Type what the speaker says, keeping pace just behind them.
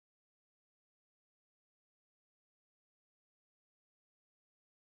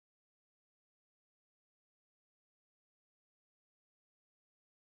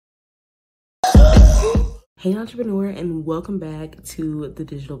Hey entrepreneur, and welcome back to the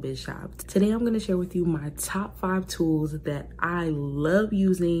Digital Biz Shop. Today I'm going to share with you my top 5 tools that I love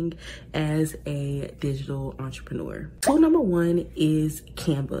using as a digital entrepreneur. Tool number 1 is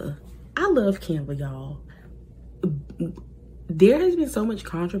Canva. I love Canva, y'all. There has been so much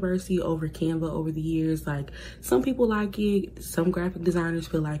controversy over Canva over the years. Like, some people like it, some graphic designers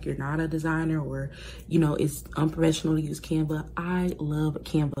feel like you're not a designer, or it's unprofessional to use Canva. I love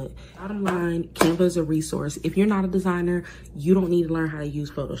Canva. Bottom line, Canva is a resource. If you're not a designer, you don't need to learn how to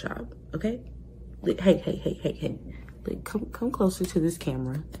use Photoshop, okay? Hey. Like, come closer to this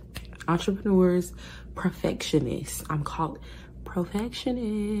camera. Entrepreneurs, perfectionists. I'm called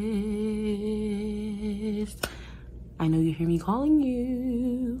perfectionist. I know you hear me calling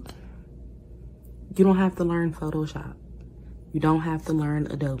you. You don't have to learn Photoshop. You don't have to learn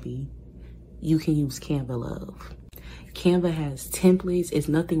Adobe. You can use Canva, love. Canva has templates. It's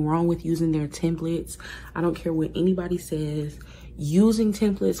nothing wrong with using their templates. I don't care what anybody says. Using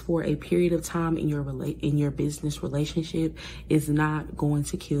templates for a period of time in your business relationship is not going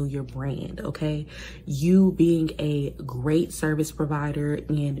to kill your brand, okay? You being a great service provider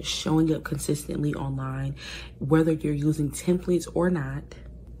and showing up consistently online, whether you're using templates or not,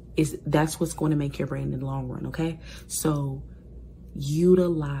 that's what's going to make your brand in the long run, okay? So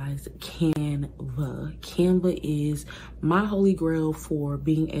utilize Canva. Canva is my holy grail for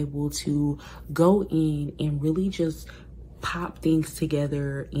being able to go in and really just pop things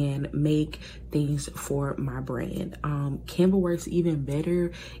together and make things for my brand. Canva works even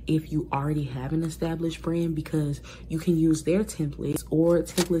better if you already have an established brand, because you can use their templates or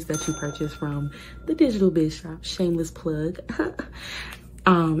templates that you purchase from the Digital Biz Shop. Shameless plug.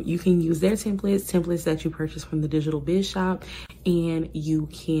 You can use their templates that you purchase from the Digital Biz Shop, and you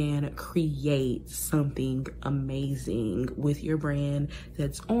can create something amazing with your brand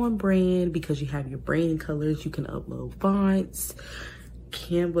that's on brand because you have your brand colors. You can upload fonts.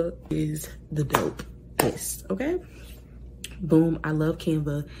 Canva is the dopest, okay? Boom, I love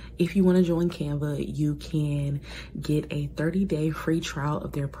Canva. If you want to join Canva, you can get a 30-day free trial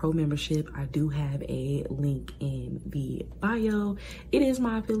of their pro membership. I do have a link in the bio. It is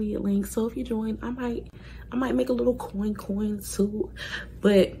my affiliate link, so if you join, I might make a little coin too.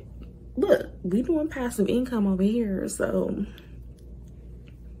 But look, we doing passive income over here, so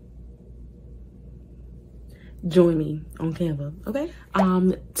join me on Canva, okay?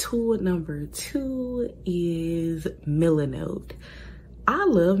 Tool number 2 is Milanote. I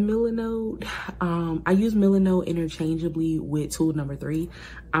love Milanote. I use Milanote interchangeably with tool number 3.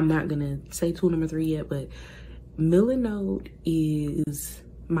 I'm not gonna say tool number 3 yet, but Milanote is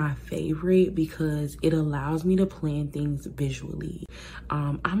my favorite because it allows me to plan things visually.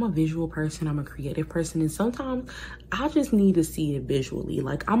 I'm a visual person, I'm a creative person, and sometimes I just need to see it visually.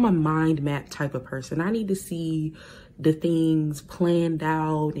 Like, I'm a mind map type of person. I need to see the things planned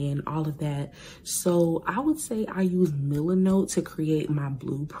out and all of that. So I would say I use Milanote to create my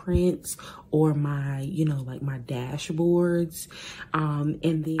blueprints or my, like my dashboards. And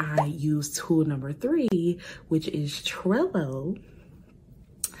then I use tool number 3, which is Trello,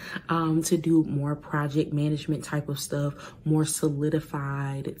 to do more project management type of stuff, more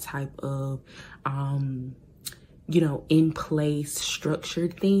solidified type of, in place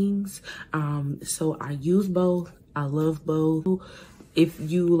structured things. So I use both. I love both. If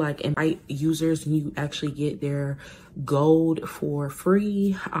you like invite users, and you actually get their gold for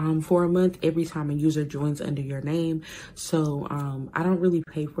free for a month every time a user joins under your name. So I don't really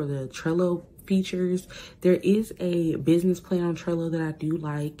pay for the Trello features. There is a business plan on Trello that I do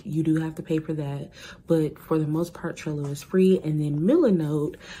like. You do have to pay for that, but for the most part, Trello is free. And then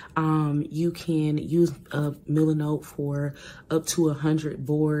Milanote, you can use Milanote for up to 100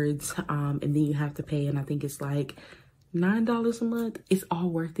 boards, and then you have to pay, and I think it's like $9 a month. It's all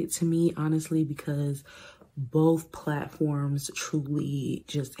worth it to me, honestly, because both platforms truly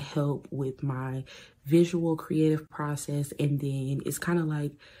just help with my visual creative process. And then it's kind of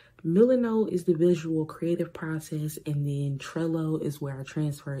like Milanote is the visual creative process, and then Trello is where I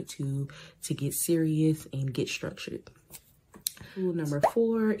transfer it to get serious and get structured. Tool number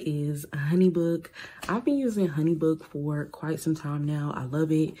 4 is HoneyBook. I've been using HoneyBook for quite some time now. I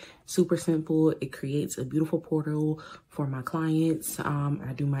love it. Super simple. It creates a beautiful portal for my clients.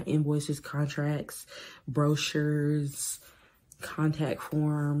 I do my invoices, contracts, brochures, contact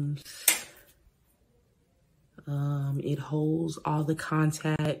forms. It holds all the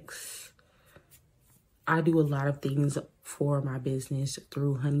contacts. I do a lot of things for my business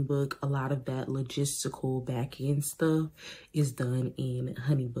through HoneyBook. A lot of that logistical back-end stuff is done in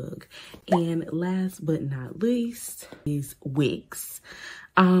HoneyBook. And last but not least is Wix.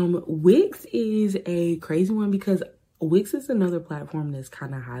 Wix is a crazy one because Wix is another platform that's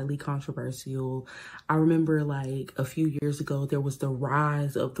kind of highly controversial. I remember like a few years ago, there was the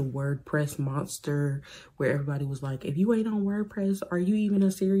rise of the WordPress monster where everybody was like, if you ain't on WordPress, are you even a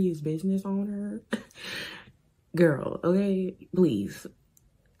serious business owner? Girl, okay, please.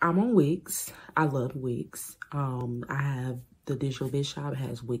 I'm on Wix. I love Wix. I have the Digital Biz Shop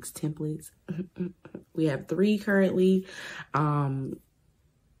has Wix templates. We have 3 currently.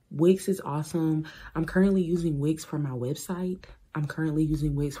 Wix is awesome. I'm currently using Wix for my website. I'm currently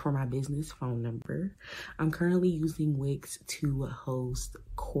using Wix for my business phone number. I'm currently using Wix to host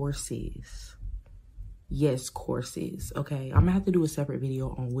courses. Yes, courses. Okay, I'm gonna have to do a separate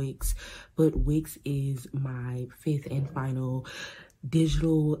video on Wix, but Wix is my 5th and final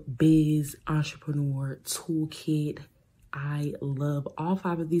digital biz entrepreneur toolkit. I love all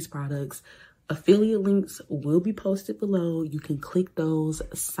 5 of these products. Affiliate links will be posted below. You can click those.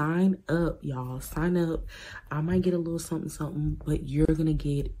 Sign up, y'all. Sign up. I might get a little something, but you're gonna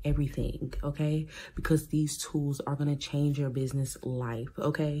get everything, okay? Because these tools are gonna change your business life,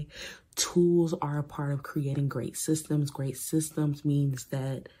 okay? Tools are a part of creating great systems. Great systems means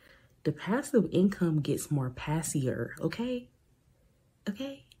that the passive income gets more passier, okay?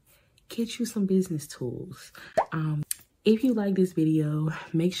 Okay? Get you some business tools. If you like this video,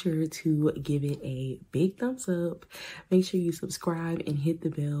 make sure to give it a big thumbs up. Make sure you subscribe and hit the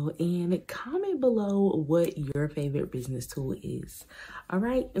bell and comment below what your favorite business tool is. All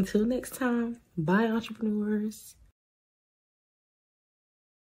right, until next time, bye entrepreneurs.